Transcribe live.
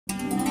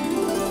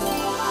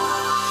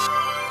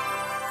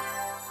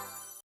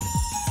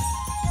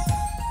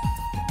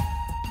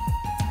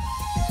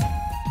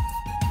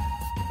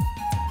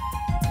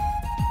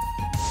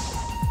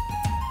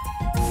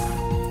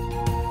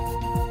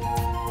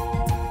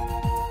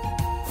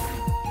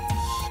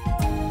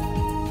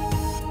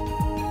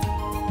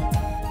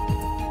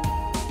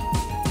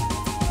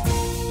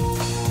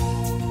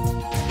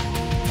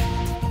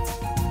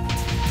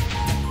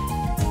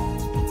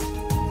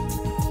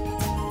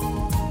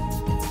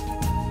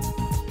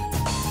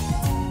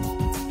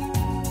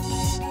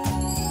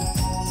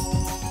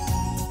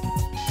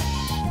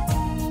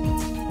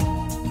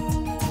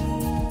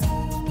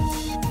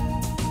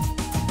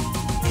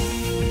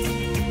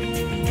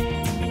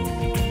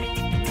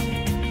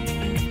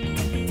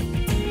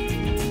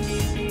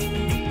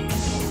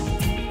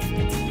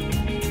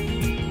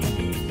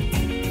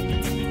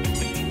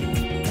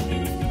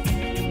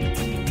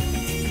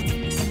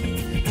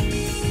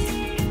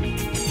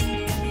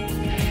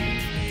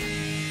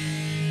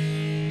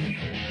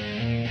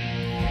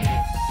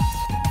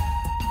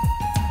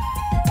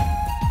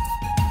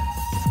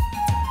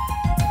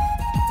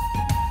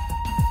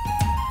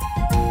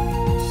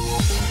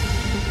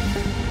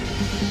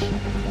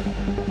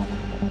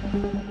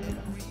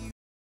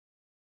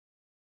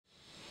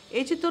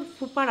এই যে তোর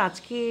ফুপার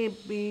আজকে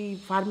এই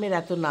ফার্মের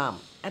এত নাম,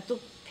 এত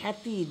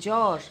খ্যাতি,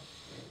 যশ,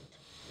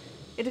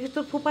 এটা কি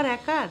তোর ফুপার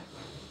একার?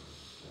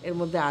 এর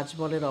মধ্যে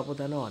আজমলের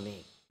অবদানও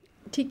অনেক।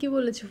 ঠিকই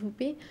বলেছো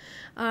ফুপি।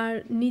 আর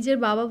নিজের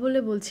বাবা বলে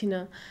বলছি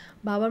না,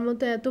 বাবার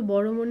মতো এত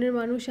বড় মনের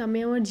মানুষ আমি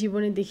আমার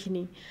জীবনে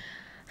দেখিনি।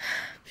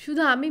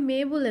 শুধু আমি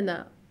মেয়ে বলে না,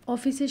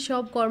 অফিসের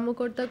সব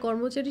কর্মকর্তা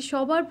কর্মচারী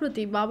সবার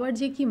প্রতি বাবার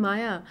যে কি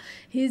মায়া।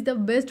 He is the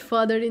best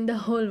father in the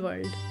whole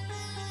world.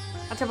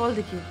 আচ্ছা বল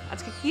দেখি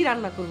আজকে কি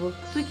রান্না করব,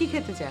 তুই কি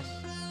খেতে চাস?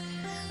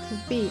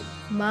 ফুপি,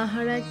 মা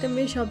হারা একটা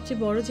মেয়ের সবচেয়ে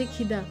বড় যে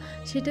খিদা,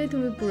 সেটাই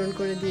তুমি পূরণ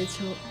করে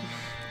দিয়েছো।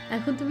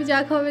 এখন তুমি যা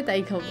খাবে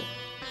তাই খাবো।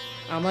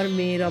 আমার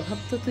মেয়ের অভাব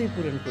তো তুই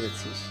পূরণ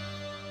করেছিস।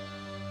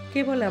 কে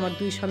বলে আমার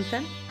 2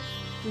 সন্তান?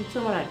 তুই তো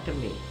আমার একটা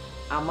মেয়ে,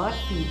 আমার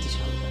 3টি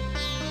সন্তান।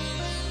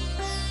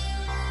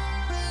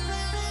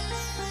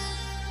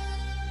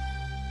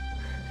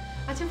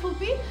 আচ্ছা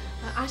ফুপি,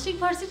 আশিক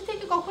ভার্সিটি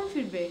থেকে কখন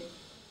ফিরবে?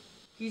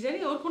 কি জানি,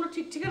 ওর কোনো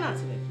ঠিক ঠিকানা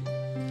আছে নাকি?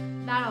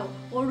 দাঁড়াও,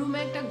 ওর রুমে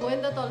একটা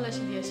গোয়েন্দা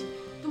তল্লাশি দিয়ে আসি।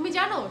 তুমি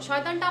জানো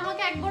শয়তানটা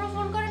আমাকে একবারও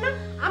ফোন করে না,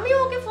 আমিও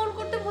ওকে ফোন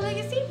করতে ভুলে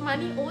গেছি।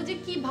 মানে ও যে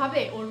কি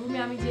ভাবে, ওর রুমে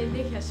আমি যে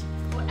দেখে আসি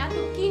ও এত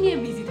কি নিয়ে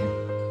বিজি থাকে।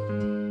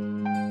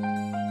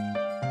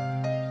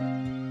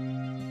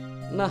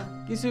 না,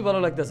 কিছুই ভালো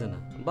লাগতেছে না,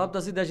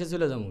 ভাবতাছি দেশে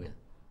চলে যাবো।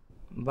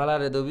 বালা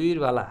রে দবির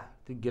বালা,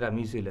 তুই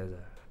গ্রামই চলে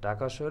যা।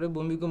 ঢাকা শহরে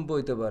ভূমিকম্প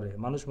হইতে পারে,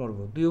 মানুষ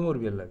মরবো, তুইও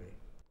মরবি এর লাগে।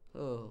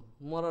 ও,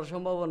 মরার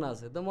সম্ভাবনা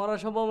আছে তো? মরার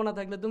সম্ভাবনা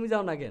থাকলে তুমি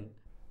যাও না কেন?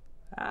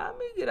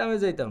 আমি গ্রামে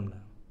যাইতাম না,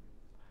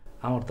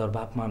 আমার তো আর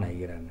বাপ মা নাই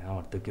গ্রামে,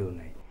 আমার তো কেউ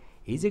নাই।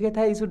 এই জায়গায়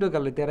থাই ছোটো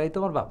কালে তেরাই তো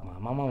আমার বাপ মা,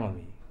 মামা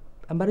মামি।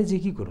 আমি বাড়ি যে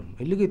কী করুম,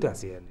 এর লেগেই তো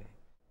আসি এনে।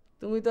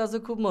 তুমি তো আছো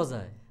খুব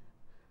মজায়,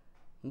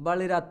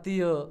 বাড়ির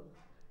আত্মীয়,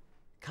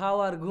 খাও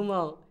আর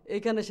ঘুমাও,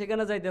 এইখানে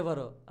সেখানে যাইতে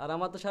পারো। আর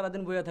আমার তো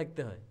সারাদিন বইয়া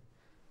থাকতে হয়।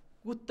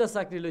 কুত্তার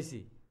চাকরি লইছি,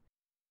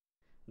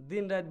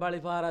 দিন রাত বাড়ি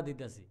পাহারা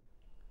দিতেছি।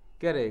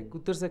 কে রে,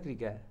 কুত্তর চাকরি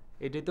কে?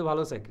 এটাই তো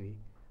ভালো চাকরি,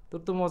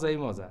 তোর তো মজাই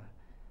মজা।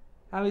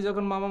 আমি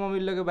যখন মামা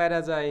মামির লগে বাইরে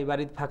যাই,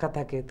 বাড়িতে ফাঁকা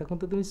থাকে, তখন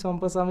তো তুমি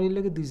চম্পা চামির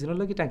লগে দুইজনের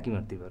লগে টাঙ্কি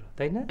মারতে পারো,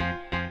 তাই না?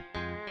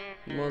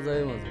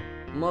 মজাই মজা,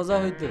 মজা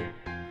হইতো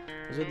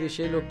যদি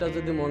সেই লোকটা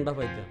যদি মনটা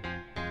পাইতাম।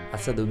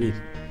 আচ্ছা দবির,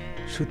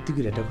 সত্যি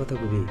করে একটা কথা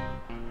কবি।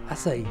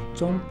 আচ্ছা, এই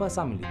চম্পা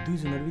চামিলি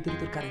দুইজনের ভিতরে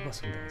তোর কারে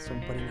পছন্দ,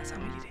 চম্পারি না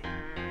চামিলি রে?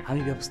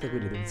 আমি ব্যবস্থা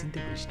করে দেবো, চিন্তা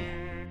করিস না।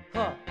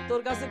 হ্যাঁ,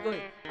 তোর কাছে কই,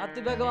 আর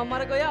তুই বেগম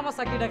আমারে কই আমার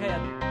চাকরিটা খাইয়া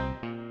দে।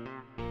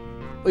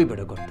 ওই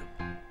বেটা করত,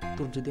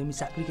 তোর যদি আমি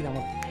চাকরি করে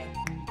আমার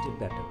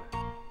বেটা,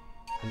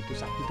 আমি তো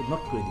চাকরি তো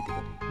নট করে দিতে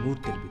পারি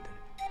মুহূর্তের ভিতরে।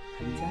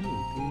 আমি জানি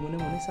তুমি মনে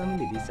মনে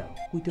চামিলি দিয়ে চাও,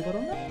 বুঝতে পারো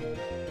না?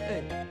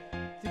 এই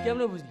তুই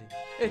কেমনে বুঝলি?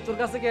 এই তোর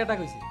কাছে কে এটা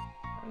কইছি?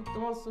 আমি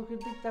তোমার চোখের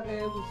দিক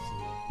তাকাইয়া বুঝছি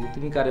যে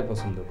তুমি কারে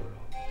পছন্দ করো,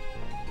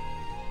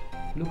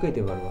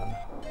 লুকাইতে পারবা না।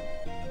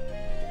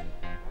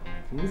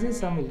 তুমি যে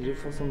চামিলিরে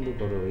পছন্দ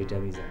করো এটা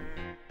আমি জানি।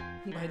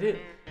 ভাই রে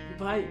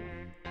ভাই,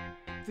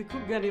 তুই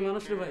খুব জ্ঞানী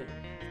মানুষ রে ভাই,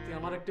 তুই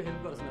আমার একটু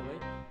হেল্প করিস না ভাই?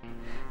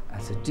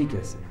 আচ্ছা ঠিক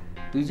আছে,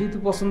 তুই যেহেতু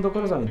পছন্দ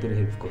করো আমি তোর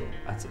হেল্প করো।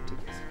 আচ্ছা ঠিক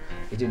আছে,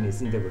 এটা নিয়ে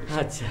চিন্তা করিস।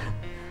 আচ্ছা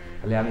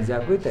তাহলে আমি যা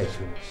কই তাই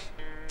শুনিস।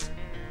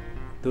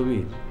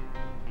 তবির,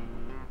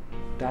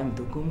 টাইম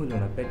তো কমিল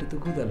না, পেটে তো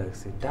ক্ষুধা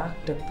লাগছে, ডাক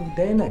টাক তো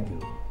দেয় না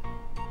কেউ।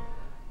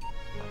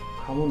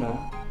 খামো না,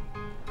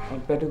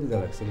 আমার পেটে ক্ষুধা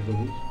লাগছে রে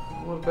তবির।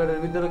 আমার পেটের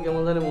ভিতরে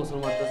কেমন জানি মোচড়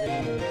মারতেছে।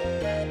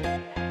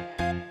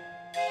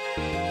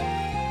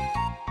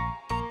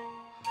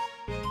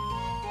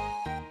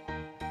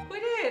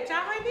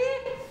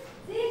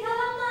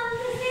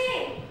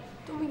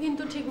 তুমি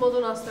কিন্তু ঠিক মতো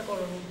নাস্তা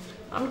করোনি।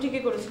 আমি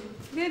ঠিকই করেছি।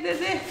 দে দে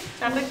দে,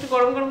 চাটা একটু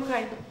গরম গরম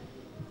খাই।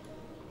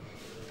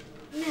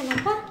 না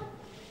বাবা,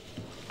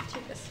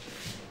 ঠিক আছে।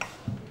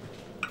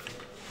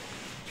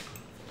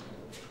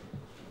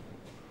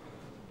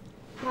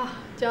 বাহ,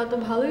 চা তো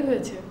ভালোই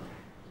হয়েছে।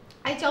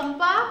 আই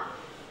চম্পা,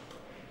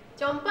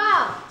 চম্পা,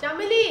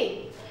 চামেলি।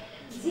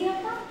 জি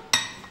আপা।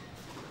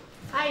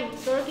 আই,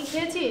 তোরা কি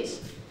খেয়েছিস?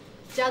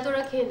 যা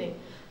তোরা খেয়ে নে।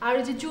 আর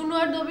ওই যে চুনু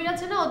আর দবির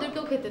আছে না,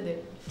 ওদেরকেও খেতে দে।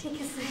 ঠিক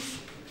আছে।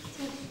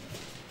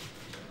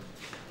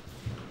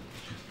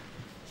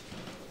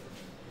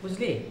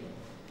 বুঝলি,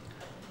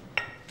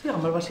 তুই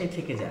আমার বাসায়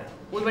থেকে যা,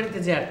 ওই বাড়িতে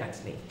যে আর কাজ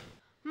নেই।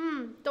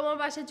 তোমার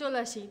বাসায় চলে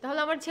আসি, তাহলে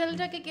আমার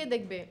ছেলেটাকে কে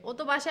দেখবে? ও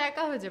তো বাসায়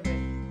একা হয়ে যাবে।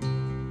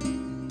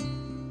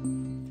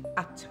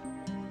 আচ্ছা,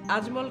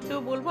 আজমলকেও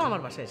বলবো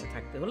আমার বাসায় এসে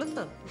থাকতে, হলো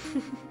তো?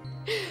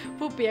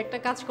 পুপি, একটা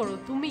কাজ করো,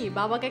 তুমি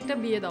বাবাকে একটা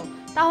বিয়ে দাও,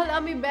 তাহলে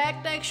আমি ব্যাগ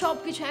ট্যাগ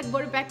সবকিছু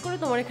একবারে প্যাক করে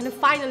তোমার এখানে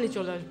ফাইনালি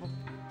চলে আসবো।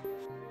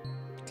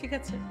 ঠিক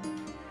আছে,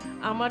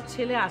 আমার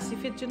ছেলে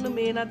আসিফের জন্য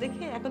মেয়ে না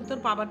দেখে এখন তোর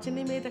বাবার জন্য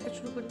মেয়ে দেখা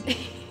শুরু করে।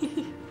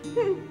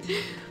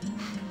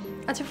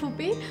 আচ্ছা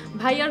ফুপি,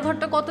 ভাইয়ার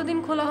ঘরটা কতদিন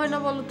খোলা হয় না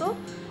বলো তো?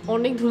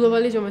 অনেক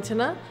ধুলোবালি জমেছে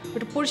না,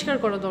 ওটা পরিষ্কার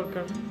করা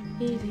দরকার।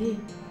 এই রে,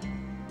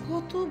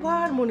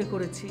 কতবার মনে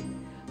করেছি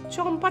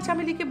চম্পা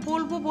চামেলিকে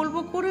বলবো বলবো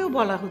করেও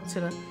বলা হচ্ছে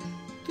না।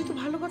 তুই তো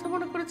ভালো কথা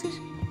মনে করেছিস,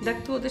 দেখ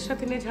তুই ওদের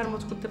সাথে নিয়ে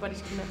ঝাড়মোছ করতে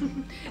পারিস কিনা।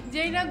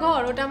 যেই না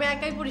ঘর, ওটা আমি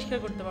একাই পরিষ্কার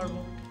করতে পারবো।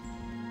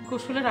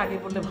 গোসলের আগে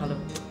বললে ভালো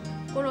হতো।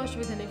 কোনো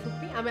অসুবিধা নেই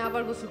ফুপি, আমি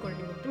আবার গোসল করে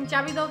নিব। তুমি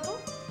চাবি দাও তো।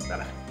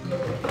 দাঁড়া।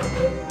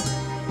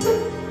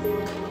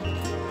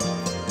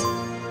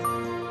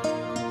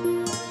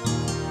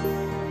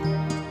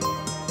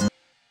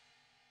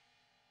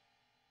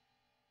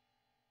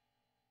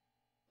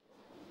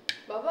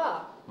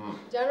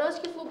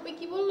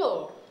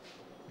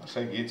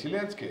 বাসায় গিয়েছিলে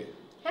আজকে?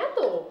 হ্যাঁ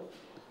তো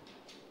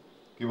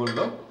কি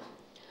বললো?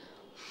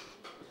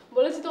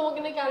 বলেছি তোমাকে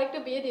নাকি আরেকটা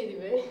বিয়ে দিয়ে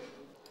দিবে।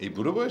 এই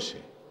বুড়ো বয়সে?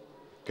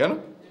 কেন?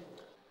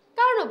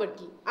 কারণ আবার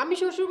কি, আমি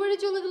শ্বশুর বাড়ি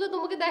চলে গেলে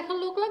তোমাকে দেখার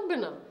লোক লাগবে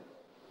না?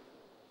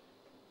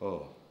 ও,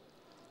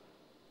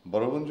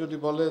 বড় বোন যদি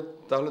বলে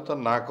তাহলে তো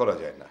না করা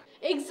যায় না।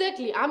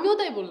 এক্স্যাক্টলি, আমিও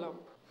তাই বললাম।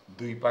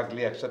 দুই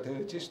পাগলি একসাথে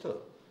হয়েছিস তো,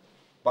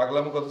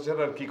 পাগলামো কথা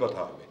ছাড়া আর কি কথা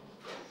হবে।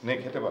 নে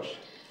খেতে বস।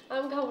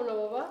 আমি খাবো না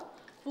বাবা,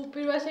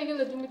 ফুপির বাসায়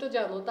গেলে তুমি তো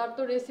জানো তার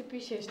তো রেসিপি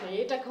শেষ নেই,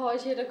 এটা খাওয়ায়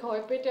সেটা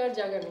খাওয়ায়, পেটে আর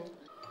জায়গা নেই।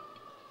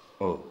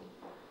 ও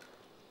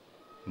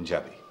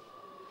যাবি?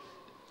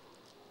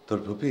 তোর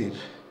ফুপির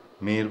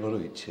মেয়ের বড়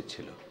ইচ্ছে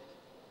ছিল,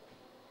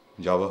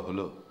 যাওয়া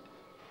হলো,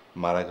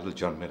 মারা গেল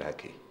জন্মের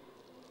আগে।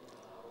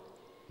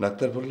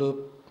 ডাক্তার বলল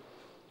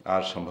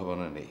আর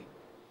সম্ভাবনা নেই,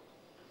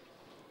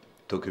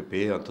 তোকে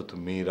পেয়ে অন্তত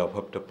মেয়ের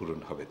অভাবটা পূরণ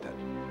হবে তার।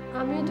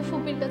 আমিও তো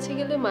ফুপির কাছে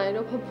গেলে মায়ের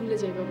অভাব ভুলে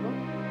যাই বাবা।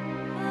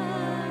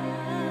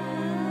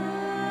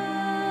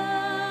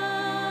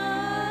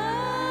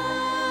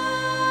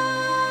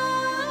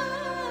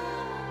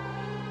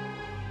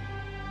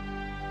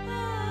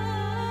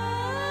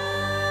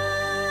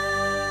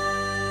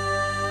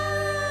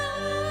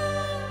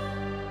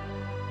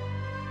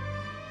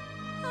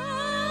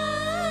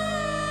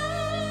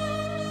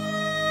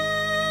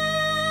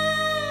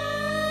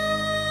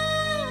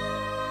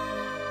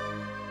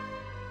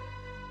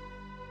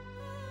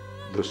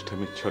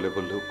 দুষ্টামির ছলে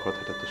বললেও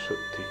কথাটা তো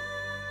সত্যি।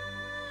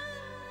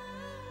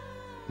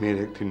 মেয়ের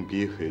একদিন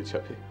বিয়ে হয়ে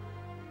যাবে,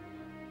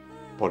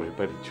 পরের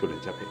বাড়ি চলে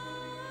যাবে,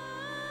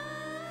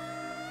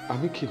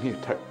 আমি কি নিয়ে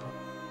থাকবো?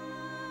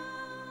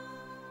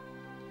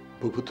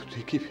 বুবু তো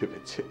ঠিকই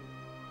ভেবেছে,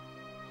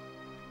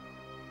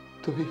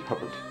 তুমি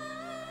ভাবনি,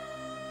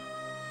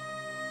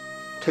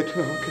 তাই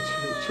তুমি আমাকে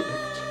ছেড়ে চলে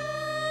গেছে।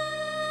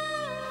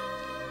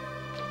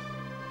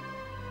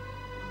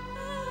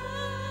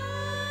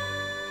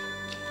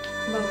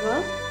 বাবা,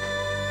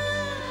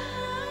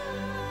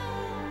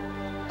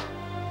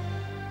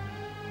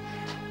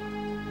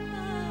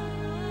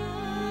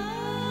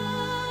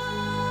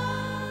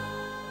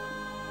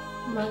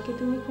 মাকে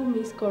তুমি খুব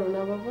মিস করো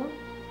না বাবা?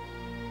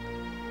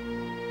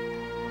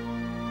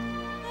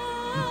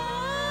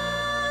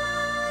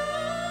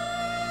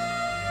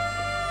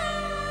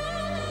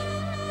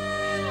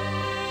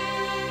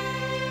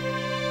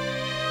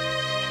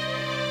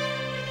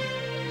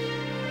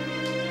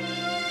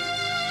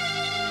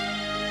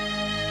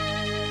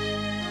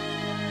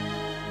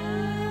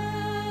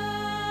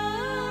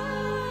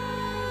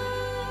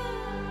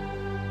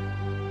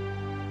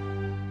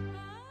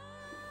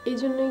 এই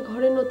জন্যই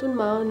ঘরে নতুন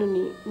মা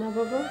আনুনি না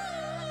বাবা?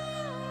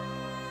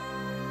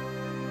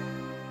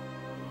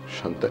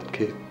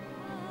 সন্তানকে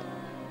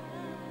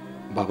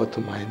বাবা তো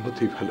মায়ের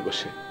মতোই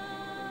ভালোবাসে,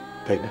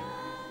 তাই না?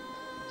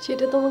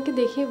 সেটা তোমাকে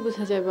দেখেই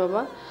বোঝা যায়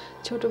বাবা।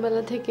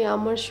 ছোটবেলা থেকে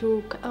আমার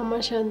সুখ,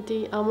 আমার শান্তি,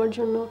 আমার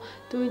জন্য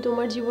তুমি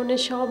তোমার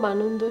জীবনের সব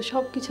আনন্দ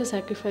সব কিছু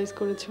স্যাক্রিফাইস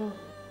করেছো।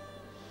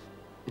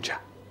 যা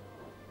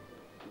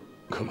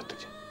ঘুমাতে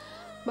যা।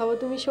 বাবা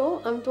তুমি শো,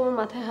 আমি তোমার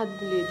মাথায় হাত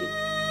বুলিয়ে দিই।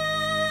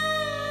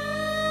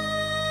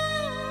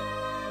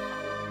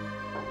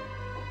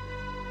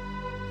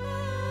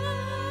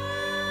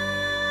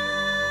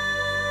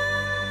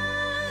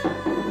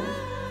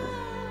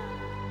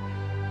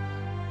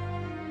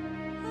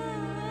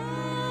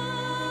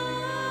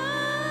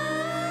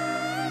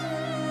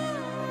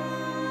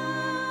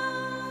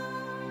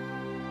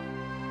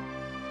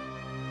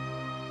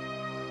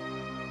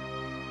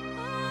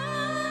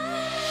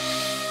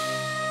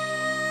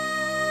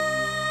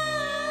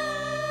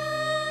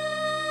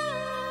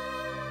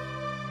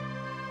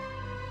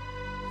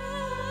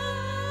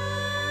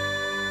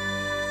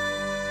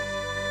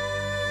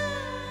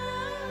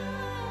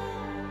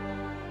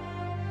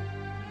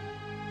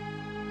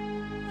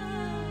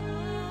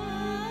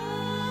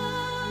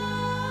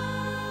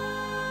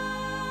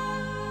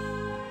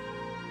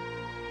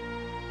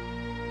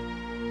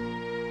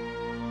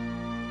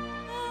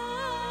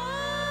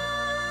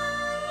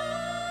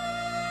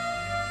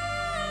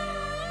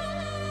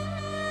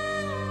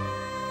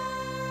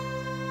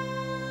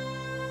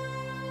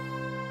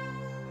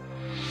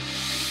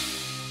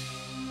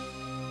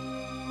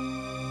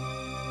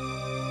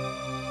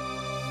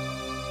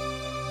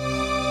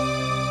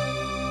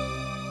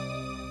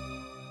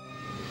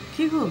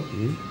 কি গো,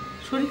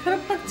 শরীর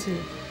খারাপ লাগছে?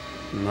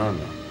 না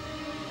না,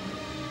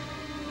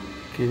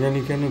 কি জানি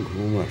কেন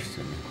ঘুম আসছে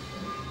না।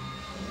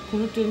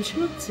 কোনো টেনশন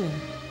হচ্ছে?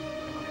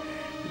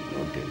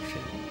 নো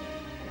টেনশন,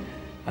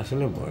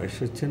 আসলে বয়স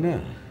হচ্ছে না,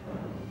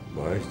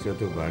 বয়স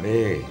যত বাড়ে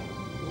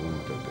ঘুম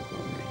তত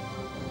কমে।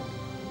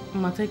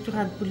 মাথায় একটু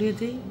হাত বুলিয়ে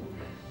দিই?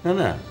 না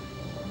না,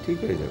 ঠিক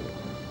হয়ে যাবে,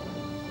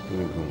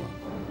 তুমি ঘুমাও।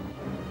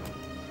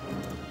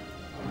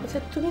 আচ্ছা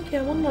তুমি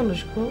কেমন মানুষ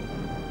গো?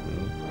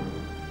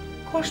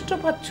 কষ্ট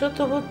পাচ্ছ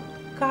তবু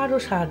কারও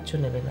সাহায্য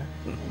নেবে না।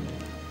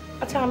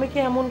 আচ্ছা আমি কি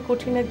এমন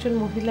কঠিন একজন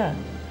মহিলা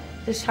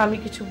যে স্বামী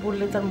কিছু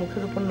বললে তার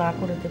মুখের উপর না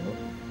করে দেব?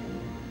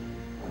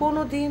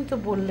 কোনো দিন তো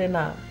বললে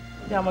না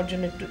যে আমার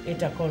জন্য একটু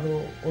এটা করো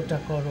ওটা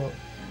করো,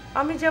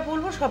 আমি যা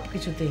বলবো সব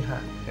কিছুতেই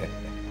হ্যাঁ।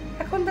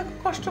 এখন এখন দেখো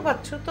কষ্ট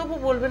পাচ্ছ, তবু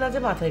বলবে না যে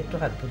মাথায় একটু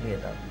হাত বুলিয়ে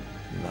দাও?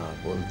 না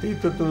বলতেই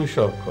তো তুমি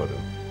সব করো,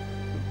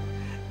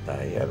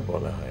 তাই আর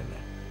বলা হয় না।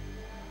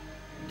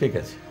 ঠিক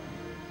আছে,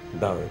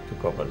 দাও একটু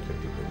কপালটা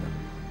টিপে দাও।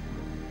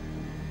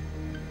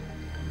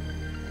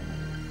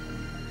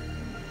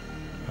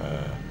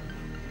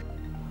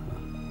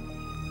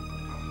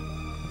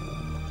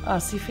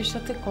 আসিফের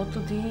সাথে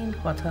কতদিন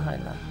কথা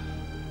হয় না।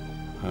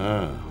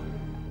 হ্যাঁ,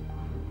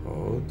 ও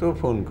তো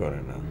ফোন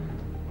করে না।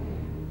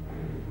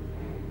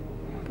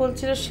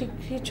 বলছিল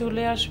শীঘ্রই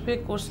চলে আসবে,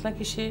 কোর্স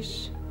নাকি শেষ।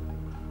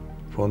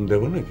 ফোন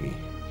দেবো নাকি?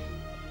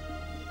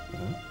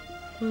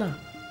 না,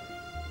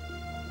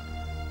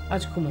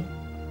 আজ ঘুমো,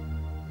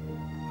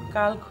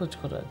 কাল খোঁজ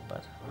করো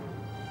একবার।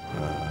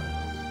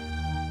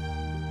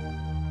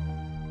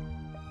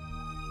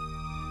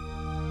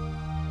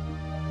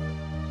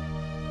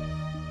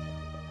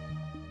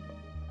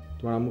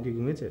 তোমার আম্মু কি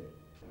ঘুমিয়েছে?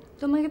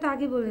 তোমাকে তো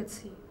আগে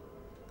বলেছি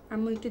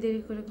আম্মু একটু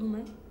দেরি করে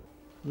ঘুমায়।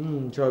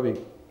 স্বাভাবিক,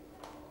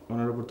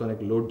 ওনার উপর তো অনেক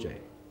লোড যায়,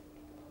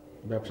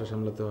 ব্যবসা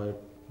সামলাতে হয়,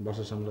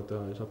 বাসা সামলাতে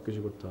হয়, সব কিছু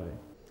করতে হয়।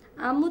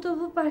 আম্মু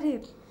তবু পারে,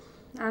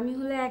 আমি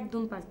হলে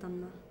একদম পারতাম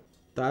না।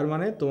 তার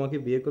মানে তোমাকে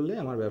বিয়ে করলে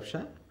আমার ব্যবসা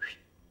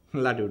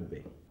লাটে উঠবে?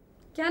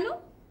 কেন?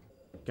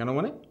 কেন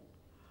মানে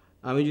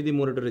আমি যদি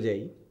মরে টরে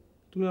যাই,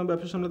 তুমি আমার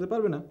ব্যবসা সামলাতে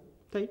পারবে না,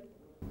 তাই।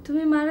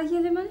 তুমি মারা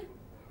গেলে মানে?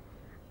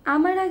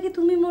 আমার আগে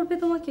তুমি মরবে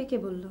তোমাকে কে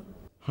বললো?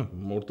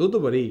 মরতেও তো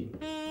পারি।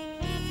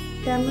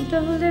 তেমনটা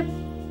হলে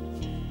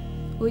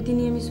ওই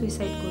দিনই আমি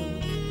সুইসাইড করব,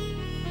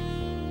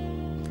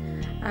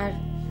 আর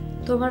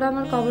তোমার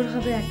আমার কবর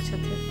হবে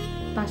একসাথে,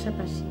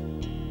 পাশাপাশি।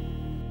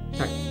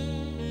 থাক,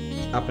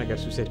 আপনাকে আর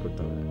সুইসাইড করতে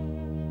হবে না,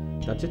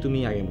 তার চেয়ে তুমি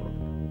আগে মরো।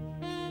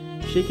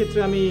 সেই ক্ষেত্রে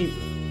আমি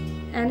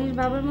অ্যানির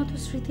বাবার মতো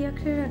স্মৃতি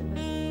আঁকড়ে রাখবে?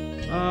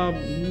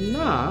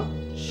 না,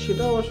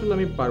 সেটাও আসলে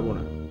আমি পারবো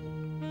না।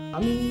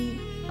 আমি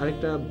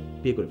আরেকটা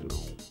বিয়ে করে ফেলবো।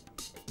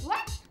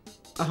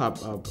 আহা,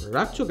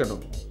 রাখছো কেন?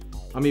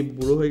 আমি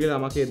বুড়ো হয়ে গেলে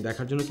আমাকে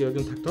দেখার জন্য কেউ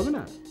একজন থাকতে হবে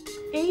না?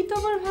 এই তো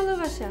আমার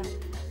ভালোবাসা,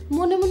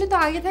 মনে মনে তো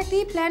আগে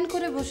থাকতেই প্ল্যান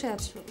করে বসে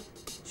আছো।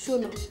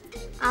 শোনো,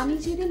 আমি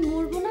যেদিন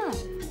মরবো না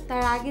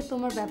তার আগে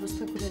তোমার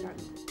ব্যবস্থা করে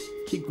রাখবো।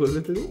 কি করবে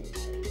তুমি?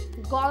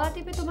 গলা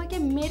টিপে তোমাকে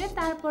মেরে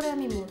তারপরে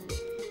আমি মরবো।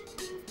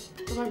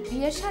 তোমার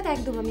বিয়ের স্বাদ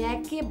একদম আমি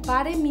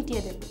একেবারে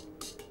মিটিয়ে দেব।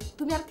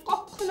 তুমি আর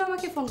কখনো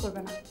আমাকে ফোন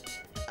করবে না।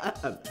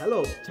 হ্যালো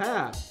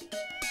ছায়া,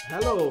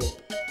 হ্যালো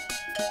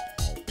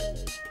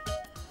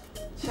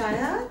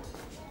ছায়া।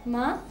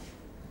 মা,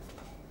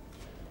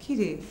 কি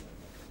রে,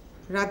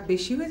 রাত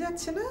বেশি হয়ে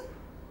যাচ্ছে না?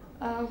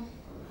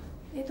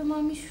 এই তো মা,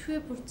 আমি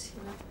শুয়ে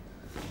পড়ছিলাম।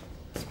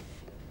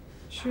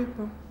 শুয়ে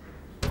পড়।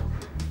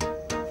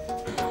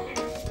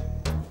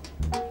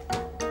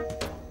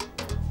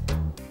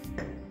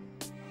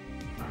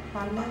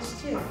 পাল্লা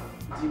আসছে?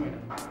 জি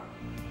ম্যাডাম।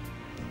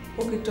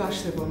 ওকে একটু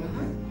আসতে বলো।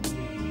 হ্যাঁ,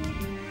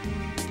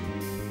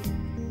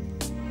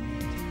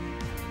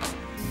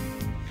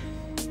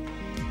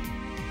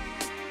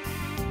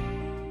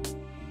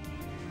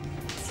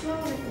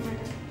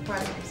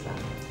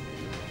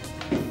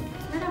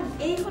 ম্যাডাম,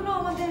 এই হলো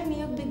আমাদের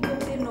নিয়োগ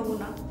বিজ্ঞপ্তির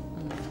নমুনা।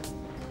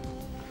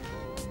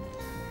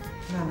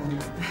 না না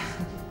না,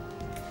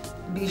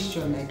 20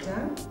 জন, এটা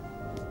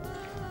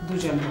 2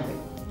 জন হবে।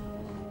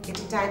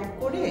 এটা টাইপ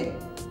করে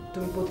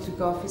তুমি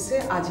পত্রিকা অফিসে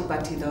আজই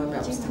পাঠিয়ে দেওয়ার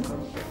ব্যবস্থা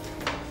করো।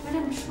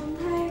 ম্যাডাম,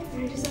 সন্ধ্যায়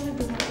রিজাল্টের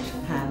দোকানের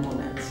সাথে। হ্যাঁ,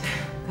 মনে আছে।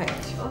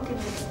 Thank you. Okay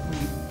madam.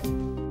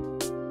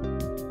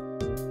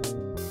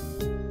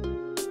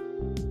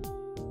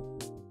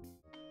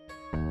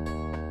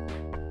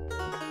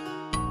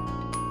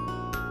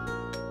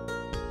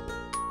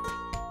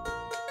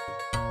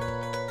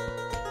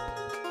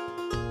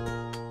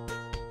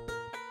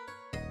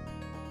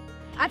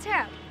 আচ্ছা,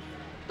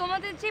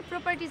 তোমাদের যে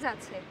প্রপার্টিজ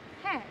আছে,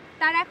 হ্যাঁ,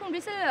 তার এখন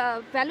রিসেল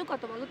ভ্যালু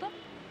কত বলো তো?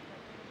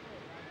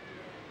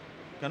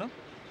 কেন?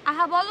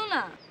 আহা বলো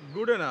না।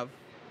 গুড এনাফ,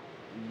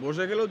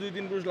 বসে গেলেও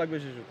 2-3 পুরুষ লাগবে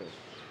শেষ হতে।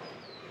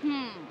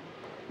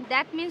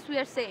 That means we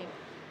are same.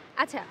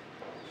 আচ্ছা,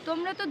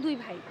 তোমরা তো 2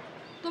 ভাই,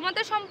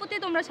 তোমাদের সম্পত্তি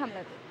তোমরা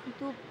সামলাবে,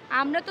 কিন্তু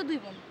আমরা তো 2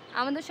 বোন,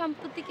 আমাদের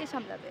সম্পত্তি কে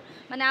সামলাবে?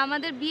 মানে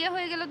আমাদের বিয়ে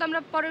হয়ে গেলে তো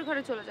আমরা পরের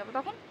ঘরে চলে যাব,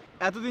 তখন?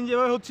 এতদিন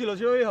যেভাবে হচ্ছিল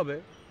সেভাবেই হবে।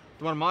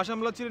 তোমার মা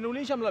সামলাচ্ছিলেন,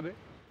 উনিই সামলাবে।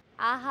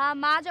 আহা,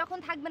 মা যখন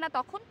থাকবে না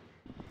তখন?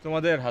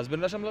 তোমাদের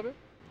হাজবেন্ডরা সামলাবে।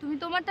 তুমি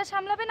তোমারটা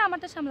সামলাবে না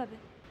আমারটা সামলাবে?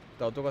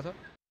 তাও তো কথা।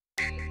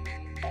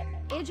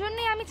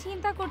 এজন্যই আমি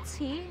চিন্তা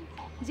করছি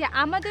যে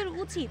আমাদের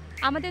উচিত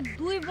আমাদের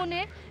 2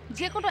 বোনের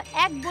যে কোনো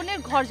এক বোনের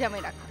ঘর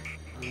জামাই রাখা।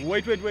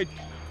 ওয়েট,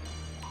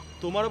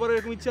 তোমার আবার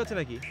এরকম ইচ্ছা আছে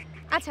নাকি?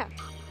 আচ্ছা,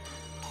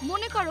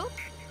 মনে করো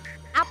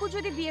আপু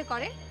যদি বিয়ে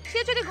করে, সে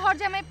যদি ঘর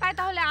জামাই পায়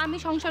তাহলে আমি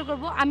সংসার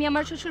করব, আমি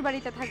আমার শ্বশুর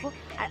বাড়িতে থাকবো।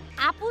 আর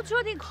আপু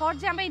যদি ঘর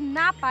জামাই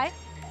না পায়,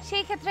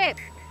 সেই ক্ষেত্রে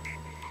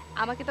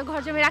আমাকে তো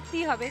ঘর জামাই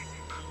রাখতেই হবে।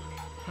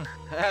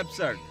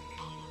 অ্যাবসার্ড।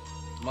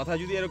 মাথায়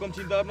যদি এরকম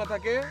চিন্তা ভাবনা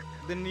থাকে,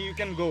 দেন ইউ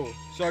ক্যান গো।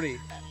 সরি।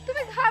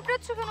 তুমি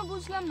ঘাবড়াচ্ছ কেন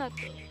বুঝলাম না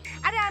তো।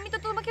 আরে আমি তো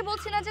তোমাকে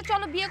বলছি না যে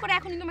চলো বিয়ে করে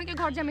এখনই তোমাকে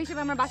ঘর জামাই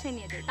হিসেবে আমার বাসায়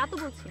নিয়ে যাই, তা তো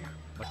বলছি না।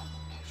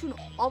 শুনো,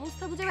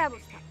 অবস্থা বুঝে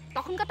ব্যবস্থা,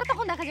 তখনকারটা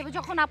তখন দেখা যাবে,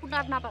 যখন আপু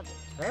না পাবে।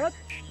 হ্যাঁ,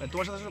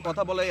 তোমার সাথে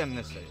কথা বলাই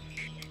আননেসারি।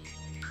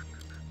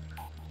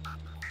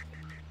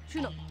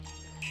 শুনো,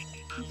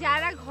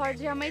 যারা ঘর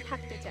জামাই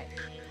থাকতে চায়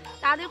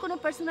তাদের কোনো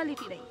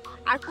পার্সোনালিটি নেই,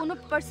 আর কোনো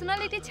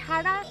পার্সোনালিটি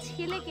ছাড়া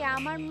ছেলেকে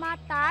আমার মা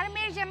তার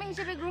মেয়ের জামাই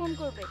হিসেবে গ্রহণ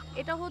করবে,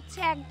 এটা হচ্ছে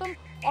একদম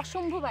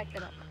অসম্ভব একটা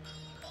ব্যাপার।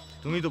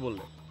 তুমি তো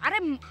বললে। আরে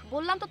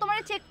বললাম তো,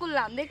 তোমারে চেক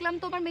করলাম, দেখলাম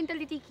তোমার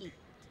মেন্টালিটি কি।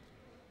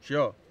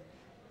 শিওর?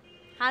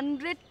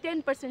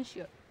 110%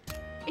 শিওর।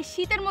 এই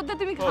শীতের মধ্যে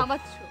তুমি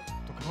ঘামাচ্ছ।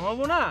 তো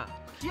ঘামাবো না?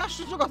 কি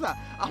আশ্চর্য কথা,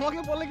 আমাকে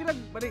বললে কিনা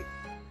মানে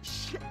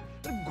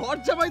ঘর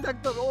জামাই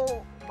থাকতে হবে। ও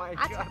মাই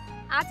গড।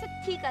 আচ্ছা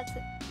ঠিক আছে,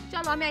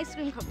 চলো আমি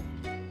আইসক্রিম খাবো।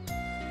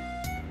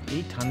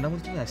 এই ঠান্ডার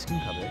মধ্যে তুমি আইসক্রিম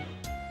খাবে?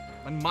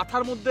 মানে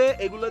মাথার মধ্যে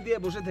এগুলো দিয়ে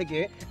বসে থেকে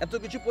এত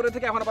কিছু পরে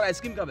থেকে এখন আবার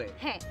আইসক্রিম খাবে?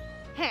 হ্যাঁ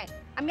হ্যাঁ,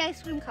 আমি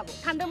আইসক্রিম খাবো।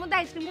 ঠান্ডার মধ্যে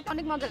আইসক্রিম খেতে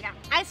অনেক মজা লাগে।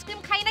 আইসক্রিম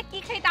খাই না কি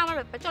খাই এটা আমার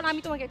ব্যাপার। চলো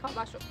আমি তোমাকে খাওয়াবো,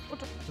 আসো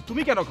ওঠো। তো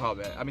তুমি কেন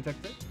খাওয়াবে আমি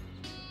থাকতে?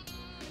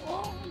 ও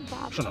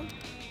বাবা, শোনো,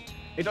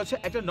 এটা হচ্ছে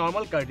একটা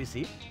নর্মাল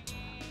কার্টিসি।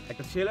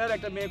 একটা ছেলে আর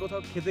একটা মেয়ে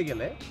কোথাও খেতে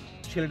গেলে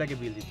ছেলেটাকে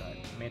বিল দিতে হয়,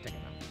 মেয়েটাকে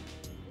না।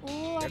 ও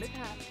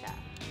আচ্ছা আচ্ছা,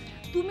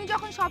 তুমি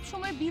যখন সব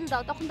সময় বিল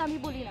দাও তখন তো আমি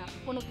বলি না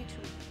কোনো কিছু,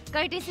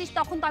 কার্টিসিস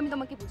তখন তো আমি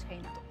তোমাকে বুঝাই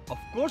না। অফ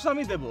কোর্স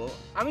আমি দেব,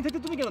 আমি থাকতে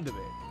তুমি কেন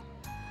দেবে?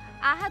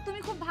 আহা, তুমি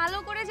খুব ভালো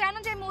করে জানো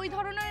যে আমি ওই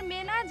ধরনের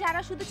মেয়ে না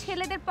যারা শুধু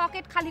ছেলেদের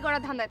পকেট খালি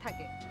করার ধান্দায়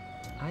থাকে।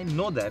 আই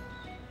নো দ্যাট,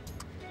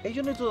 এই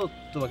জন্যই তো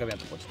তোমাকে আমি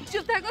এত পছন্দ।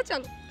 চুপ থাকো,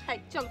 চলো খাই,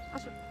 চলো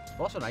আসো।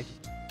 বসো নাই,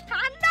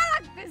 ঠান্ডা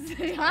লাগতেছে।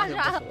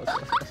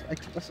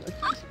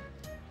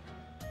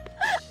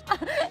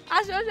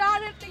 আসো আসো,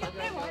 আর এর থেকে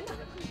প্রেম হয় না।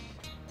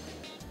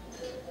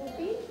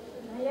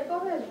 ভাইয়া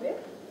কবে আসবে?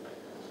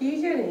 কি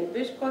জানি,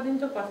 বেশ কদিন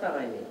তো কথা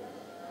হয়নি।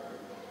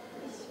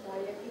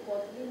 ভাইয়া কি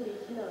কতদিন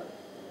দেখি না।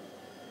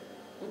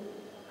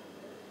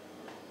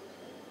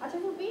 আচ্ছা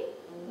ফুপি,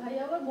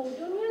 ভাইয়া আবার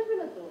বউটাও নিয়ে আসবে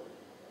না তো?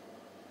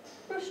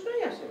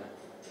 প্রশ্নই আসে না।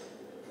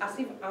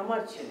 আসিফ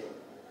আমার ছেলে,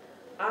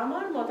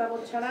 আমার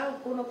মতামত ছাড়া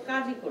কোনো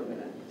কাজই করবে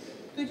না।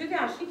 তুই যদি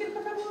আশিকের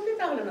কথা বলতি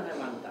তাহলে না হয়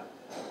মানতাম।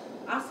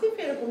 আসিফ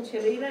এরকম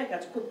ছেলেই না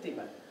কাজ করতেই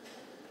পারে।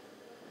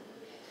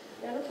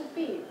 কেন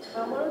ফুপি,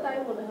 আমারও তাই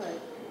মনে হয়।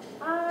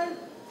 আর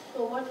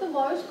তোমার তো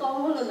বয়স কম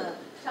হলো না,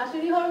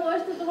 শাশুড়ি হওয়ার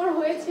বয়স তো তোমার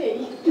হয়েছেই।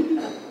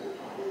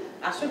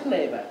 আসুক না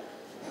এবার,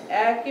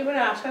 একেবারে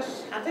আসার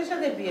সাথে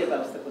সাথে বিয়ের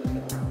ব্যবস্থা করে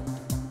দেবো।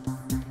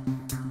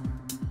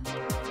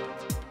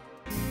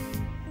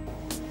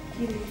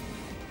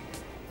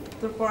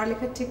 তোর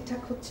পড়ালেখা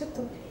ঠিকঠাক হচ্ছে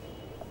তো?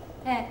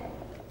 হ্যাঁ।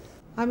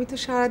 আমি তো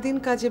সারাদিন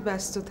কাজে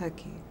ব্যস্ত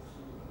থাকি,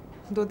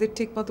 তোদের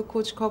ঠিক মতো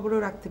খোঁজ খবরও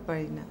রাখতে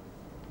পারি না।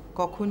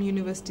 কখন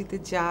ইউনিভার্সিটিতে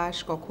যাস,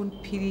 কখন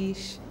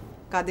ফিরিস,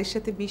 কাদের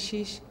সাথে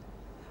মিশিস,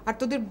 আর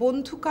তোদের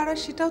বন্ধু কারা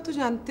সেটাও তো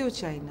জানতেও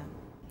চাই না।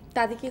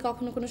 তাদের কি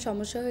কখনো কোনো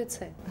সমস্যা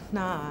হয়েছে?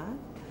 না,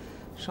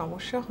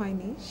 সমস্যা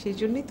হয়নি, সেই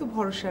জন্যই তো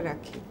ভরসা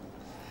রাখি।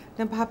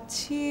 না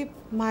ভাবছি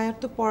মায়ার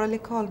তো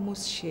পড়ালেখা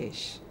অলমোস্ট শেষ,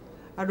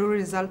 আর ওর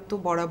রেজাল্ট তো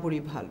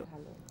বরাবরই ভালো।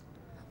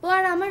 ও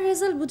আর আমার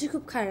রেজাল্ট বুঝি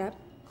খুব খারাপ?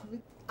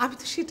 আমি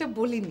তো সেটা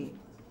বলিনি,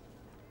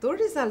 তোর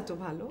রেজাল্টও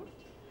ভালো।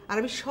 আর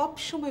আমি সব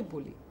সময়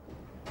বলি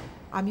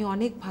আমি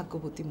অনেক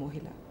ভাগ্যবতী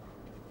মহিলা,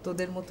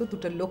 তোদের মতো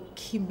দুটো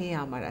লক্ষ্মী মেয়ে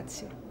আমার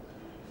আছে।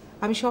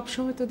 আমি সব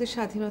সময় তোদের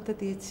স্বাধীনতা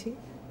দিয়েছি,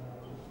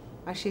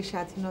 আর সেই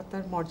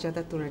স্বাধীনতার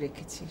মর্যাদা তোরা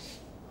রেখেছিস।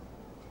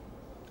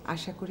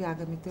 আশা করি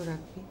আগামীতেও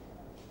রাখবি।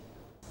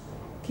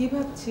 কি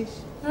ভাবছিস?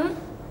 হ্যাঁ,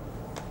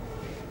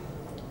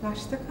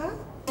 নাস্তা খা।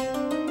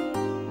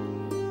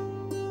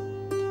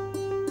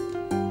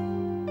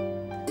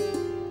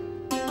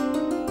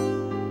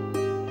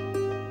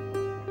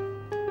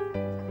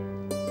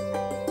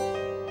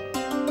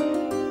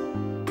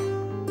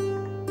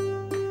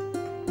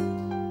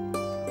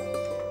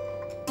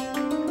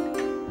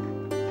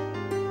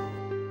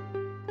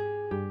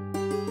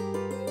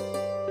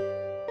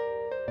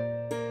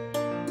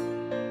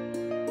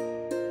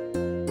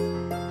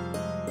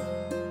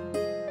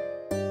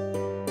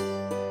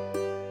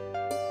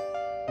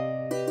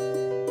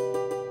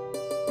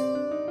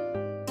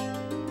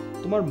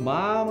 তোমার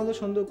মা আমাদের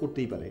সন্দেহ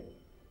করতেই পারে,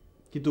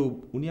 কিন্তু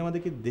উনি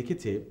আমাদেরকে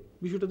দেখেছে,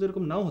 বিষয়টা তো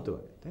এরকম নাও হতে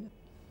পারে, তাই না?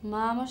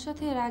 মা আমার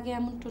সাথে এর আগে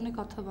এমন টোনে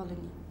কথা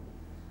বলেনি।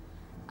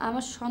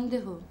 আমার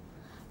সন্দেহ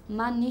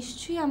মা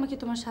নিশ্চয়ই আমাকে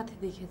তোমার সাথে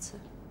দেখেছে।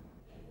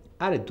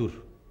 আরে দূর,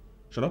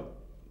 শোনো,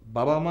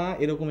 বাবা মা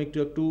এরকম একটু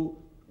একটু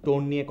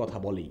টোন নিয়ে কথা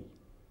বলেই।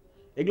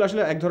 এগুলো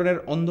আসলে এক ধরনের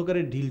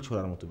অন্ধকারের ঢিল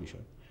ছোড়ার মতো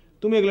বিষয়,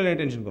 তুমি এগুলো নিয়ে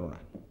টেনশন করো না।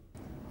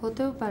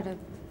 হতেও পারে,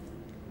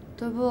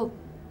 তবু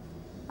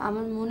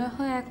আমার মনে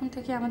হয় এখন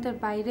থেকে আমাদের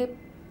বাইরে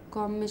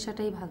কম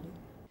মেশাটাই ভালো।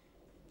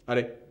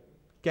 আরে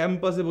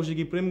ক্যাম্পাসে বসে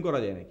কি প্রেম করা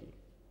যায় নাকি?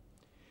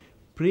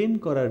 প্রেম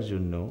করার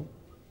জন্য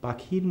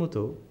পাখির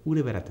মতো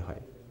উড়ে বেড়াতে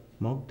হয়,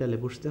 মগ ডালে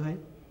বসতে হয়,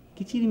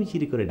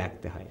 কিচিরমিচিরি করে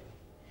ডাকতে হয়,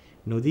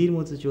 নদীর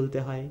মতো চলতে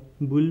হয়,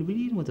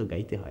 বুলবুলির মতো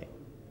গাইতে হয়,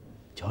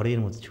 ঝড়ের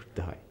মতো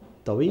ছুটতে হয়,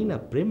 তবেই না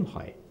প্রেম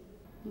হয়।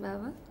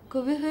 বাবা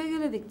কবি হয়ে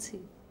গেলে দেখছি।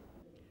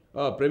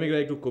 প্রেমিকরা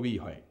একটু কবি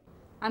হয়।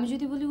 আমি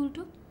যদি বলি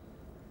উল্টো,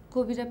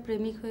 কবিরা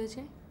প্রেমিক হয়ে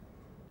যায়?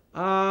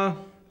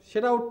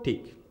 সেটাও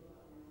ঠিক,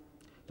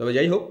 তবে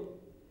যাই হোক,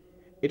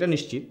 এটা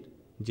নিশ্চিত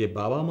যে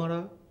বাবা মারা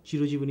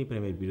চিরজীবনী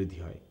প্রেমের বিরোধী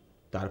হয়,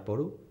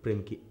 তারপরও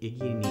প্রেমকে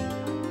এগিয়ে নিয়ে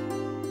যায়।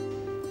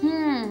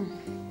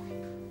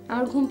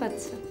 আমার ঘুম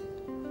পাচ্ছে।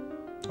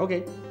 ওকে,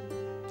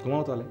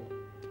 ঘুমাও তাহলে।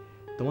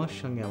 তোমার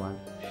সঙ্গে আমার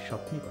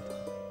স্বপ্নে কথা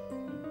হবে।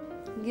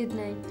 Good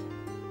night.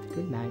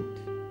 Good night.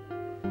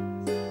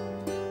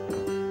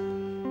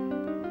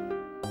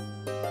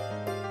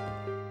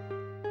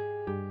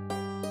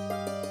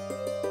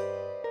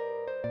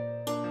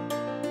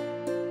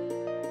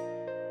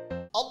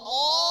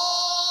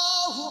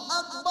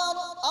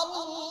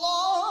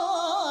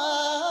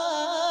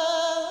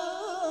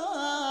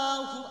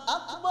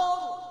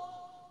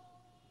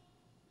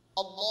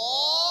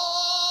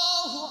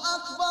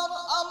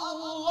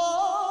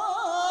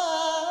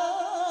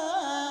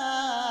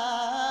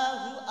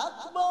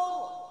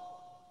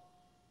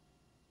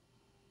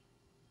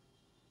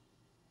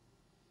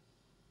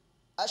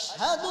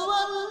 أشهد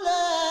أن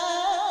لا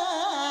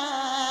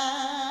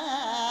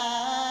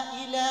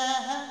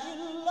إله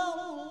إلا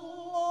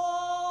الله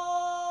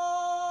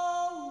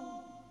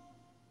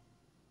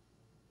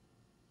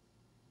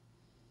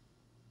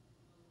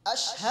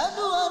أشهد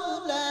أن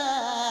لا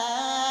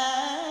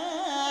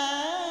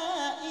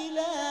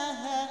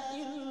إله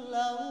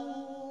إلا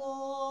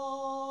الله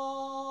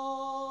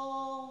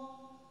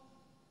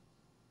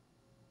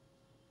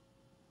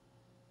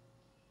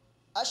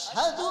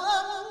أشهد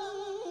أن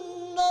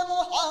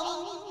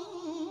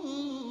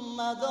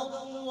محمد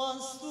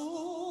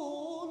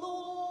رسول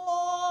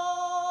الله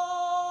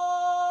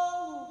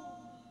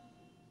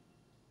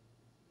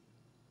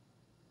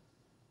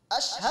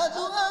أشهد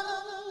أن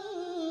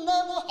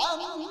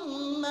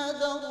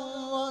محمد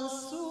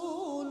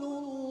رسول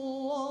الله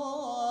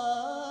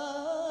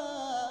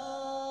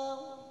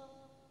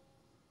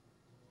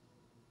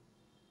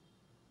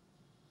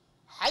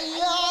حي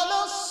على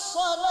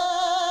الصلاة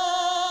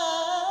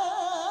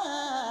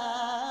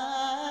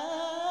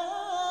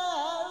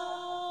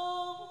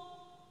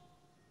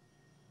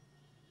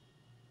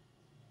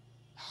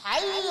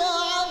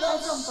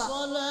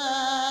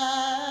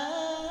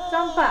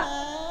চম্পা,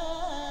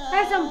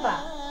 হ্যাঁ চম্পা,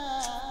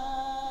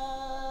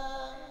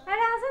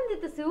 আরে আজান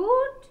দিতেছে,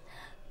 উঠ।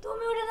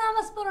 তুমি উঠে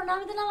নামাজ পড়ো না,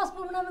 আমি তো নামাজ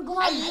পড়বো না, আমি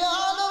ঘুমাই।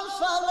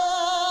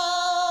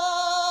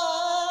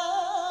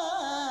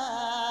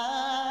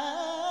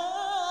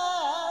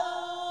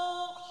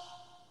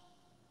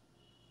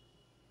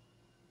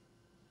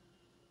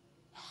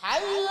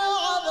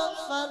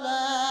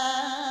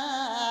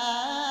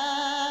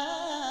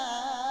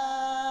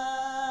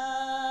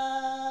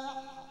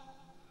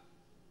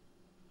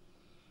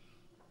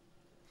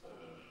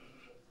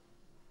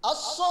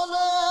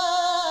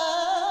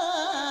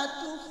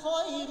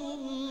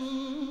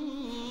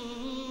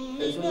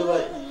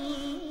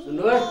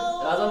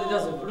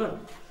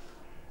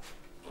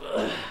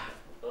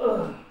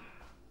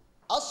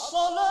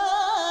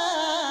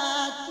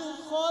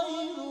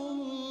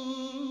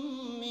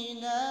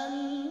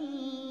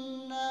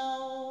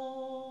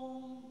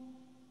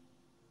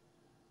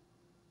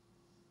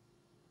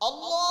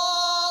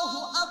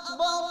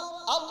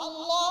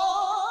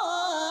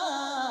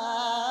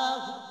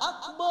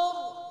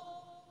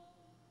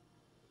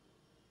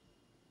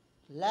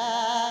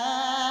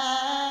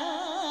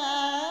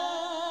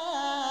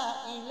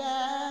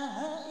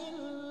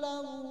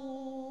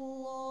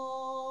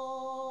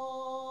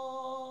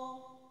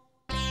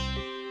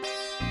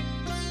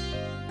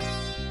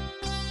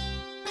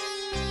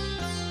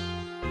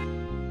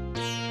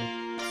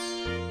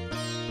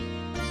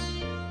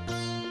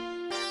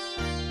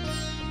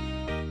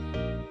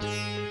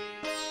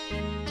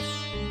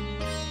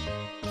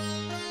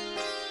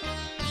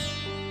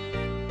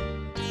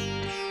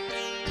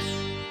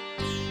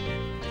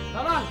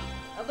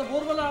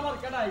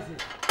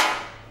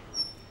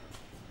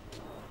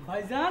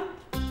 ভাইজান,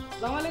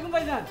 আসসালামু আলাইকুম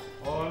ভাইজান।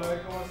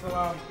 ওয়ালাইকুম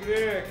আসসালাম। কি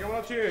রে, কেমন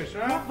আছিস?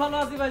 খুব ভালো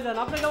আছি ভাইজান,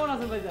 আপনি কেমন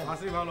আছেন ভাইজান?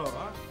 আছি ভালো।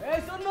 এই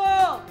শুনো,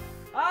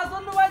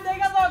 শুনো ভাই,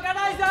 দেখে যাও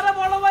কেডা আইছে। আরে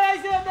বড় ভাই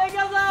আইছে,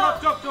 দেখে যাও।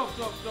 Chop chop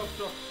chop chop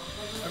chop.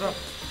 এটা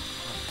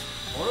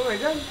বড়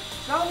ভাইজান,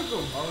 আসসালামু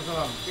আলাইকুম। ওয়ালাইকুম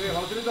সালাম। কি রে,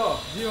 ভালো ছিলি তো?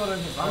 জি ভালো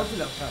আছি। ভালো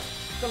ছিলাম। হ্যাঁ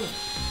চলো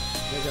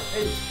দেখো।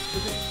 এই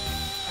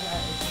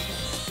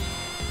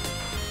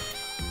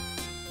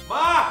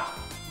মা,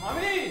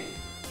 মামি,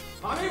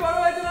 মামি বড়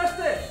ভাই চলে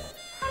আসছে।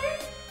 আরে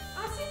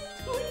আসি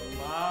তুই।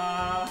 মা,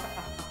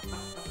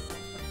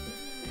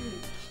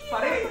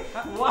 আরে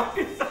হোয়াট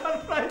ইজ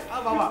সারপ্রাইজ।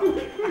 বাবা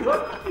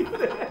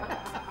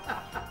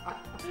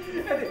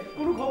আরে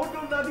কোনো খবর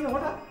টবর না দিয়ে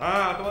হঠাৎ?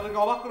 হ্যাঁ, তোমাদেরকে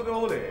অবাক করে দেবো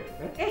বলে।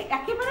 এই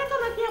একেবারে তো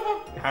নাকি আবার?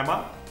 হ্যাঁ মা,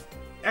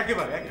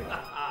 একেবারে একেবারে।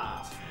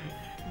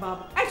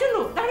 বাবা, এই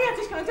শুনো, দাঁড়িয়ে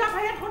আছিস কেন? যা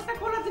ভাইয়ার ঘরটা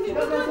খোলা, জিনিস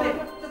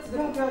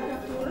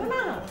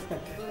না।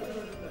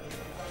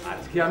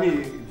 আজকে আমি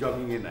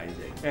জগিং এ নাই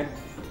যাই।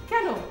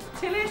 কেন?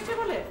 ছেলে এসছে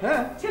বলে?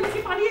 হ্যাঁ। ছেলে কি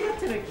পালিয়ে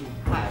যাচ্ছে নাকি?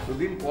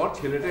 এতদিন পর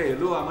ছেলেটা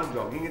এলো, আমার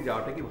জগিং এ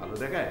যাওয়াটা কি ভালো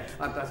দেখায়?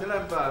 আর তাছাড়া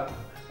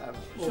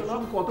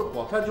কত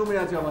কথা জমে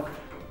আছে আমার।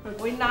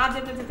 ওই না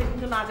যেতে যেতে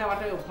কিন্তু না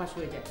যাওয়াটাই অভ্যাস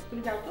হয়ে যায়।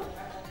 তুমি যাও তো।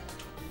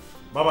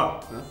 বাবা,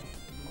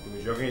 তুমি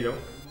জগিং যাও,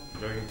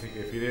 জগিং থেকে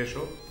ফিরে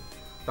এসো,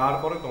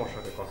 তারপরে তোমার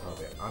সাথে কথা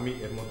হবে। আমি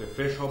এর মধ্যে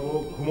ফ্রেশ হব,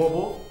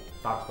 ঘুমোবো,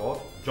 তারপর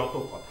যত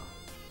কথা।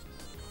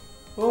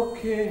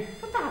 ওকে,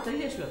 তাড়াতাড়ি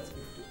এসো আজকে।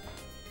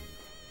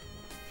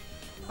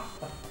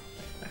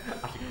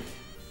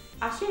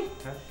 আসি।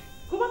 হ্যাঁ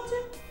ঘুমাচ্ছে।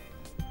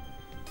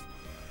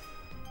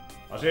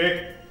 আশিক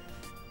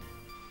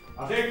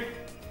আশিক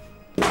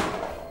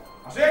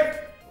আশিক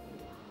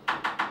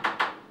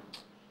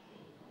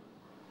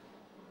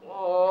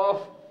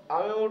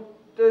আমি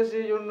উঠতেছি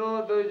জন্য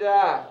তুই যা।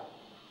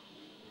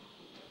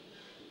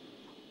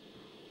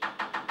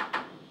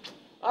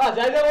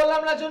 যাইতে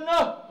বললাম না জন্য।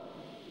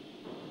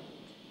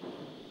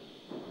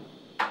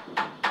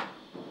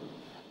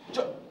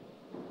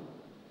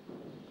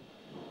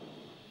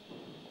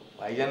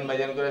 ভাইজান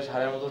ভাইজান করে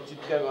সারের মতো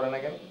চিৎকার করে না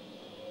কেন?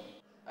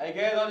 এই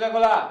কে দরজা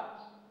খোলা?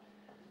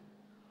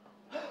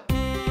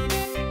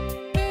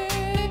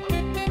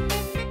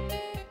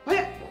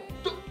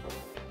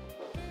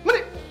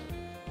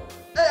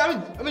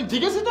 আমি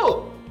ঠিক আছে তো?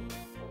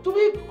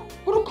 তুমি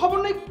কোনো খবর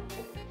নেই?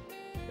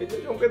 এই যে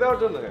চমকে দেওয়ার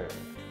জন্য,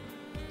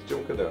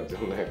 চমকে দেওয়ার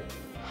জন্য।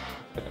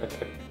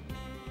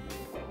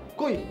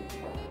 কই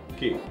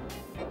কি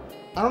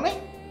আরো নেই?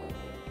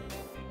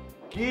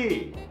 কি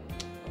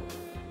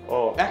ও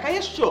একাই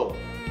এসছো?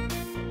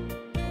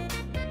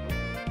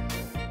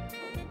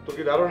 তো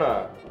কি জানো না,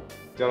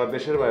 যারা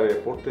দেশের বাইরে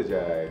পড়তে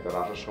যায় তারা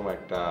আসার সময়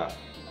একটা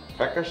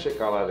ফ্যাকাশে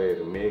কালারের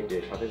মেয়েকে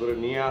সাথে করে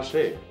নিয়ে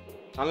আসে?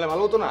 আনলে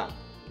ভালো হতো না?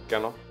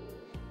 কেন?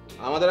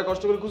 আমাদের আর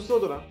কষ্ট করে খুঁজতে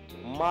হতো না?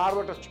 মার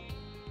বেটা।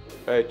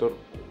 এই তোর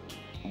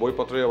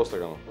বইপত্রের অবস্থা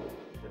কেমন?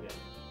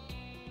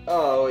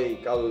 ওই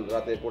কাল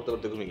রাতে পড়তে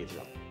পড়তে ঘুমিয়ে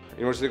গেছিলাম।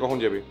 ইউনিভার্সিটি কখন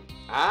যাবি?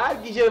 আর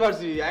কিসের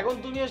ভার্সিটি? এখন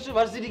তুমি এসছো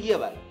ভার্সিটি কি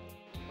আবার?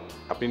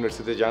 আপনি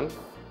ইউনিভার্সিটিতে যান,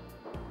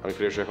 আমি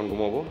ফ্রেশ এখন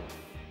ঘুমাবো।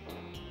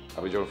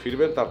 আপনি যখন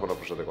ফিরবেন তারপর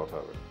আপনার সাথে কথা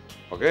হবে।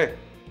 ওকে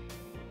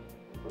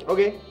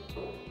ওকে,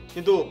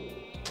 কিন্তু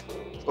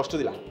কষ্ট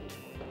দিলা।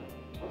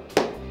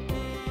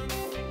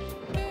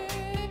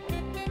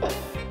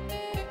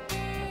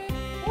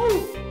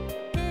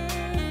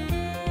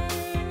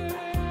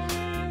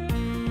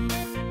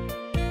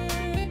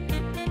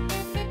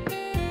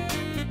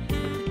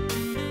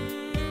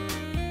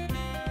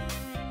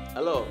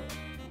 হ্যালো,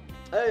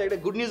 এই একটা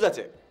গুড নিউজ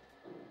আছে।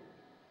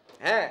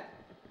 হ্যাঁ,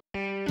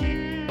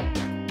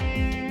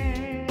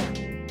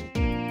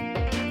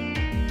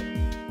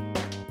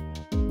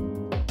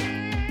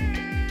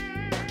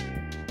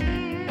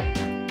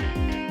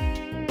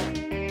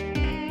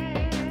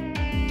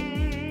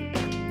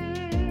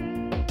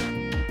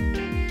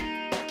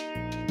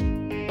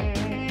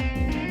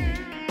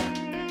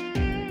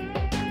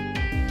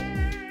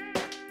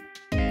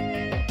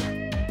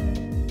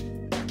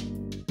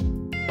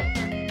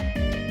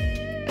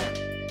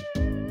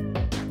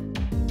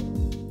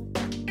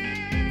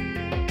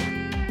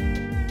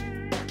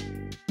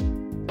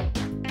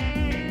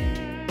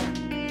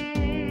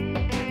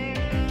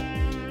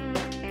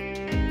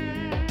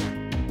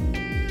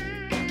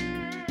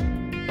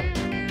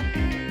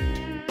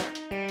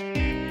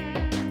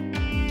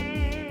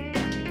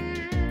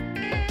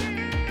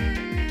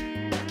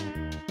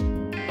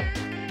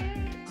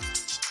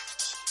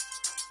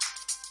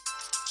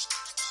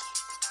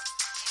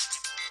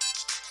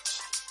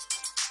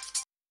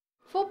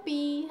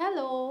 ফুপি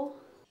হ্যালো।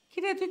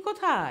 কিরে তুই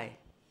কোথায়?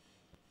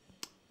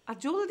 আর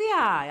জলদি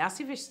আয়,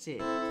 আসিফ এসছে।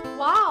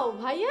 ওয়াও,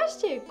 ভাই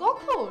আসছে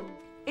কখন?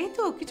 এই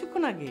তো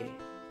কিছুক্ষণ আগে।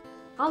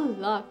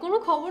 আল্লাহ, কোনো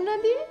খবর না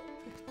দিয়ে?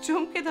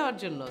 চমকে দেওয়ার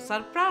জন্য,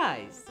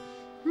 সারপ্রাইজ।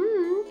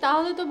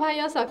 তাহলে তো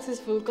ভাইয়া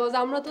সাকসেসফুল, কজ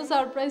আমরা তো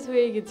সারপ্রাইজ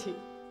হয়ে গেছি।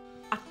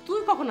 আর তুই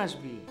কখন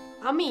আসবি?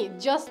 আমি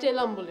জাস্ট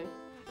এলাম বলে।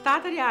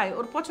 তাড়াতাড়ি আয়,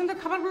 ওর পছন্দের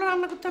খাবারগুলো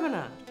রান্না করতে হবে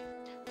না?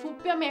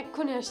 ফুপি আমি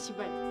এক্ষুনি আসছি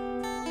ভাই।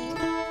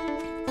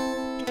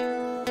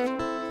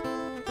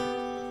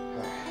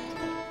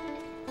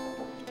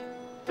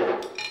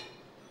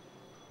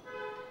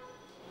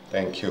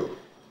 Thank you.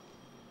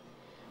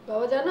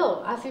 বাবা জানো,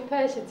 আসিফ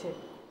ভাই এসেছে।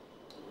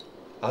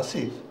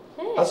 আসিফ?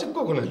 হ্যাঁ। আসিফ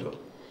কখন এলো?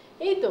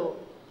 এই তো।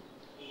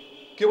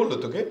 কে বললো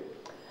তোকে?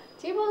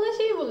 যে বললো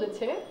সেই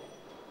বলেছে।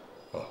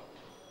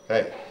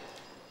 হ্যাঁ,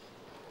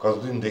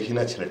 কতদিন দেখি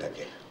না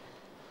ছেলেটাকে।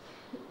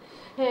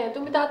 হ্যাঁ,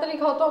 তুমি তাড়াতাড়ি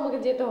খাও তো, আমাকে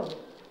যেতে হবে।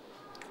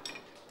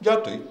 যা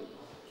তুই।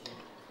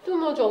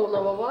 তুমিও চলো না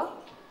বাবা।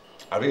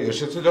 আরে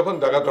এসেছে যখন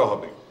দেখা তো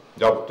হবে,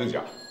 যাও তুই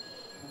যা।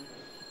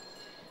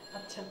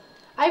 আচ্ছা,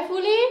 আই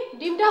ফুলি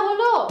ডিমটা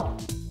হলো?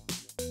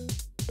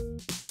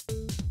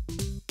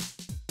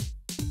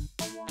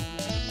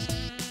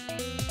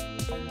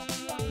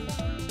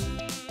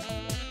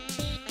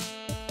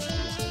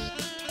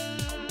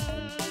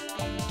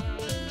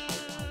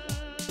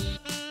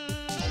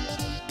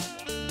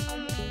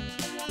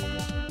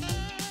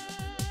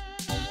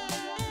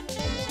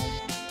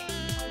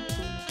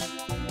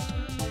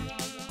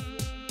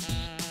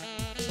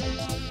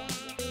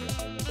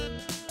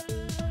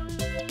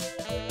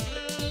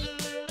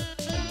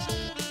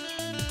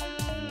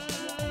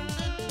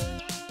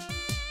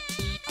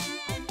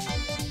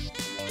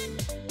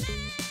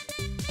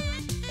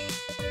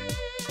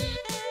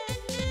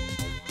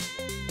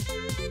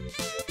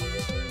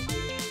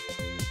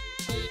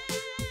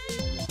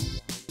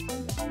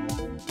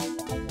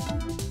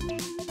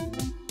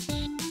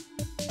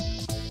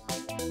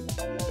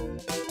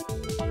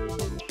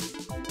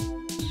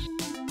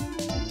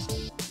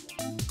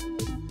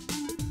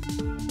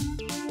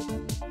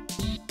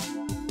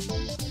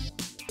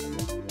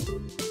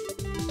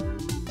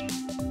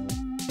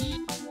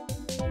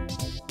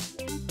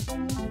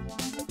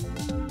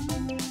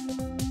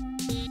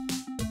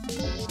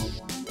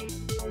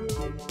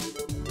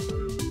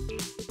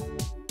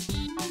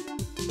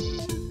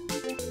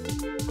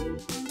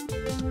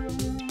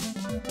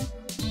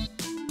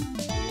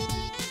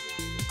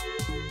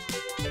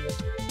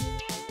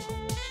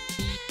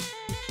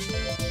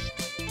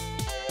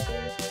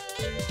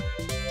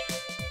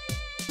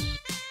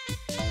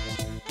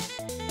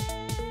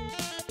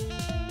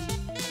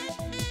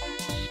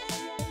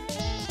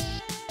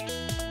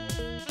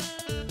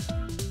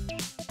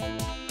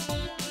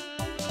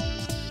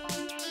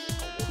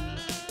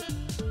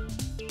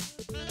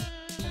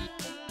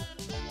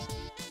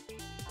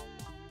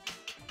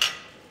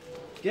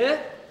 কে?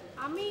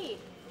 আমি।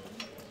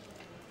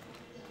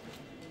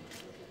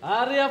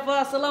 আরে আপা,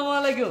 আসসালামু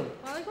আলাইকুম।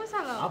 ওয়ালাইকুম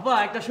সালাম। আপা,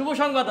 একটা শুভ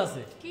সংবাদ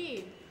আছে। কি?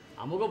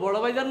 আমাকে বড়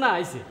ভাইজান না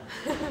আইছে।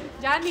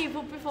 জানি,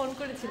 ফুপি ফোন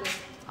করেছিল।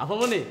 আপা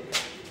মনি,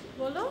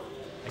 বলো।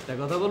 একটা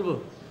কথা বলবো?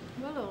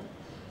 বলো।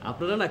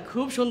 আপনারা না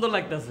খুব সুন্দর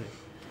লাগতেছে।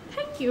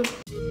 Thank you.